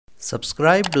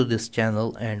Subscribe to this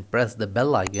channel and press the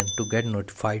bell icon to get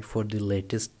notified for the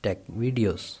latest tech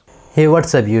videos. Hey,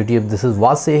 what's up YouTube, this is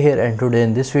Wasay here, and today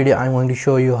in this video I'm going to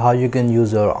show you how you can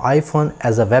use your iPhone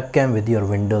as a webcam with your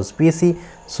Windows PC.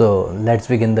 So let's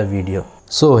begin the video.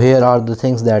 So here are the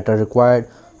things that are required.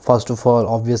 First of all,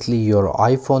 obviously your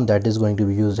iPhone that is going to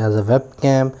be used as a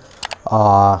webcam,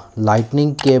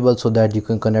 lightning cable so that you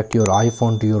can connect your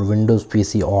iPhone to your Windows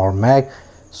PC or Mac.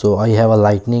 So I have a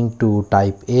lightning to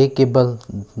type A cable.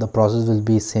 The process will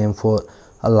be same for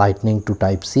a lightning to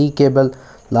type C cable.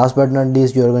 Last but not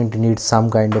least, you are going to need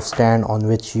some kind of stand on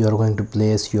which you are going to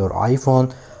place your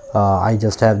iPhone. I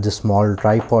just have this small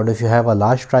tripod. If you have a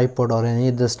large tripod or any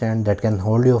other stand that can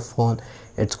hold your phone,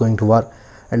 it's going to work.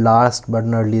 And last but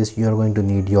not least, you are going to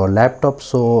need your laptop.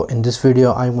 So in this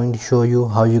video I'm going to show you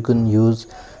how you can use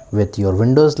with your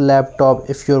Windows laptop.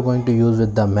 If you're going to use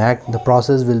with the Mac, the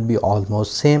process will be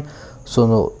almost same.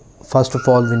 So first of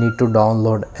all, we need to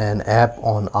download an app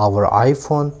on our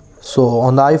iPhone. So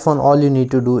on the iPhone, all you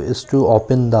need to do is to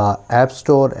open the App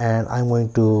Store, and I'm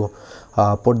going to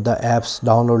put the app's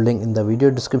download link in the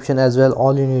video description as well.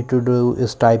 All you need to do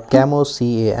is type Camo,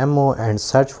 C-A-M-O, and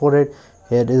search for it.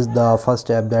 Here is the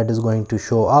first app that is going to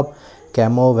show up,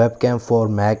 Camo webcam for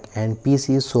Mac and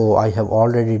PC. So I have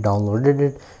already downloaded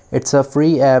it. It's a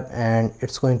free app and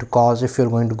it's going to cost if you're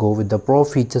going to go with the pro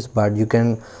features, but you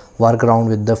can work around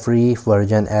with the free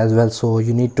version as well. So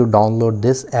you need to download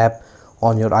this app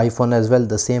on your iPhone as well.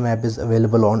 The same app is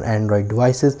available on Android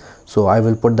devices. So I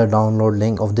will put the download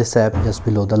link of this app just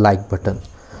below the like button.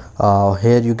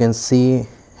 Here you can see,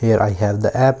 here I have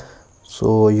the app.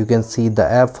 So you can see the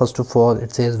app. First of all,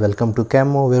 it says welcome to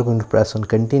Camo. We're going to press on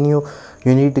continue.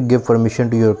 You need to give permission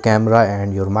to your camera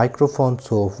and your microphone.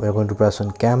 So we're going to press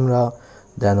on camera,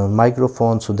 then on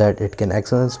microphone, so that it can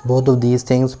access both of these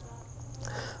things.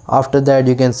 After that,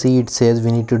 you can see it says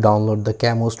we need to download the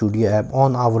Camo Studio app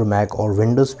on our Mac or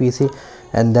Windows PC,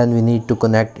 and then we need to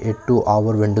connect it to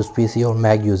our Windows PC or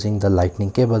Mac using the lightning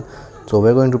cable. So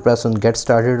we're going to press on get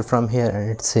started from here, and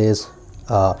it says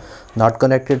not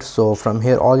connected. So from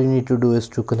here, all you need to do is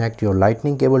to connect your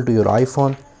lightning cable to your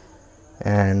iPhone,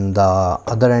 and the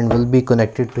other end will be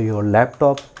connected to your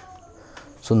laptop.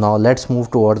 So now let's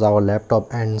move towards our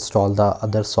laptop and install the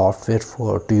other software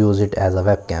to use it as a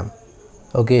webcam.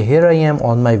 Okay, here I am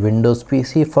on my Windows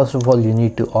PC. First of all, you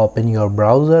need to open your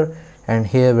browser, and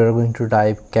here we're going to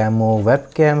type Camo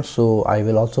webcam. So I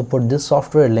will also put this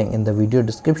software link in the video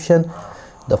description.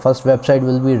 The first website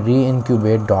will be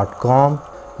reincubate.com.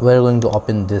 We're going to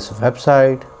open this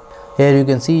website. Here you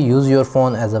can see use your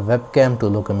phone as a webcam to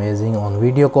look amazing on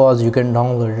video calls. You can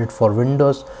download it for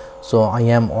Windows. So I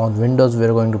am on Windows.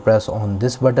 We're going to press on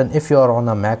this button. If you are on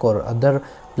a Mac or other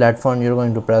platform, you're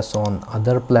going to press on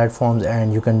other platforms,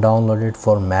 and you can download it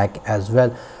for Mac as well.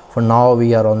 For now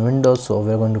we are on Windows, so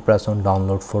we're going to press on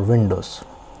download for Windows,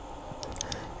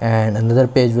 and another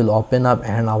page will open up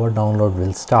and our download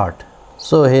will start.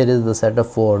 So here is the setup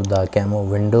for the Camo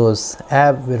Windows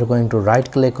app. We're going to right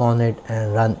click on it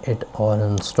and run it or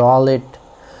install it.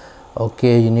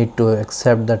 Okay, you need to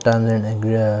accept the terms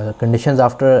and conditions.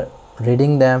 After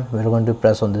reading them, we're going to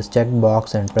press on this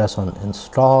checkbox and press on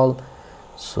install.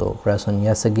 So press on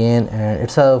yes again, and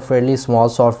it's a fairly small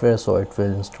software, so it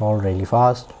will install really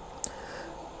fast.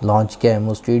 Launch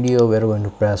Camo Studio. We're going to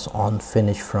press on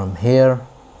finish from here,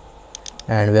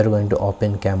 and we're going to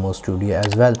open Camo Studio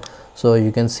as well. So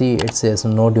you can see it says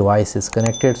no device is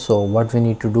connected. So what we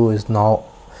need to do is now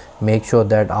make sure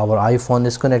that our iPhone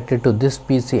is connected to this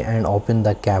PC and open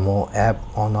the Camo app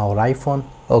on our iPhone.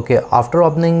 Okay, after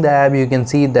opening the app, you can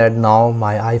see that now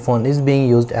my iPhone is being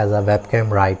used as a webcam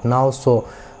right now. So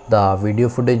the video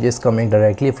footage is coming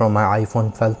directly from my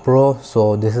iPhone 12 Pro.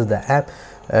 So this is the app.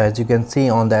 As you can see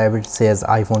on the app, it says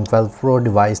iPhone 12 Pro,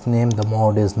 device name, the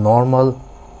mode is normal.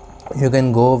 You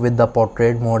can go with the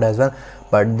portrait mode as well,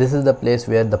 but this is the place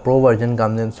where the pro version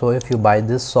comes in. So if you buy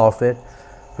this software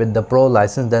with the pro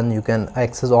license, then you can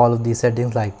access all of these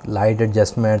settings like light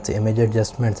adjustments, image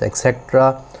adjustments,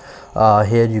 etc.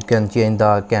 Here you can change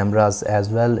the cameras as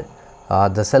well.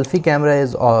 The selfie camera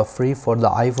is free for the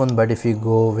iPhone, but if you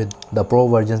go with the pro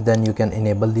versions, then you can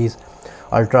enable these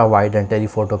ultra wide and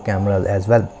telephoto cameras as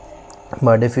well.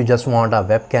 But if you just want a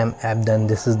webcam app, then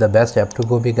this is the best app to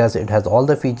go, because it has all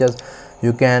the features.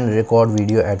 You can record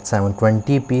video at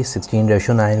 720p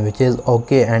 16:9, which is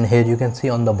okay. And here you can see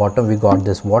on the bottom we got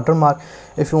this watermark.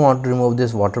 If you want to remove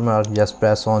this watermark, just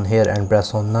press on here and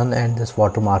press on none, and this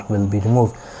watermark will be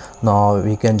removed. Now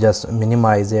we can just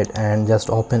minimize it and just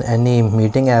open any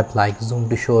meeting app like Zoom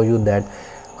to show you that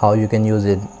how you can use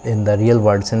it in the real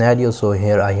world scenario. So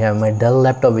here I have my Dell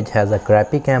laptop which has a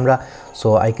crappy camera,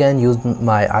 so I can use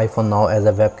my iPhone now as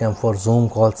a webcam for Zoom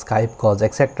calls, Skype calls,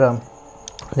 etc.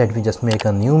 Let me just make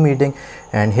a new meeting,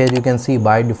 and here you can see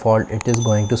by default it is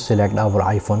going to select our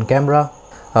iPhone camera.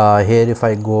 Here if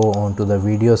I go on to the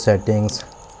video settings,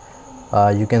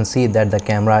 you can see that the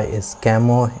camera is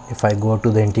camo. If I go to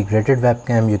the integrated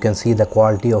webcam, you can see the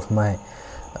quality of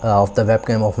the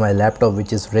webcam of my laptop,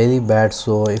 which is really bad.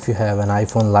 So if you have an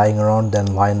iPhone lying around,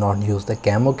 then why not use the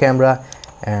camo camera?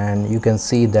 And you can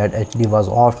see that HD was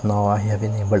off. Now I have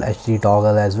enabled HD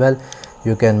toggle as well.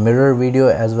 You can mirror video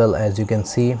as well, as you can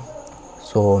see.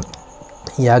 So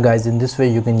yeah guys, in this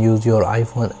way you can use your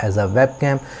iPhone as a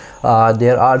webcam.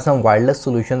 There are some wireless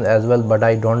solutions as well, but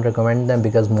I don't recommend them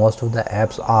because most of the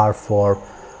apps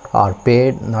are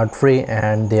paid, not free,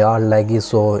 and they are laggy.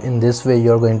 So in this way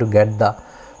you're going to get the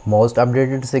most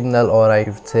updated signal, or I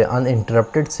would say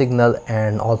uninterrupted signal,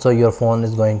 and also your phone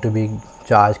is going to be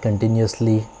charged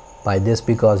continuously by this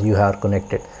because you are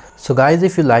connected. So guys,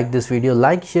 if you like this video,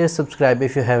 like, share, subscribe.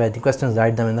 If you have any questions,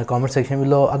 write them in the comment section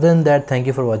below. Other than that, thank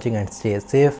you for watching and stay safe.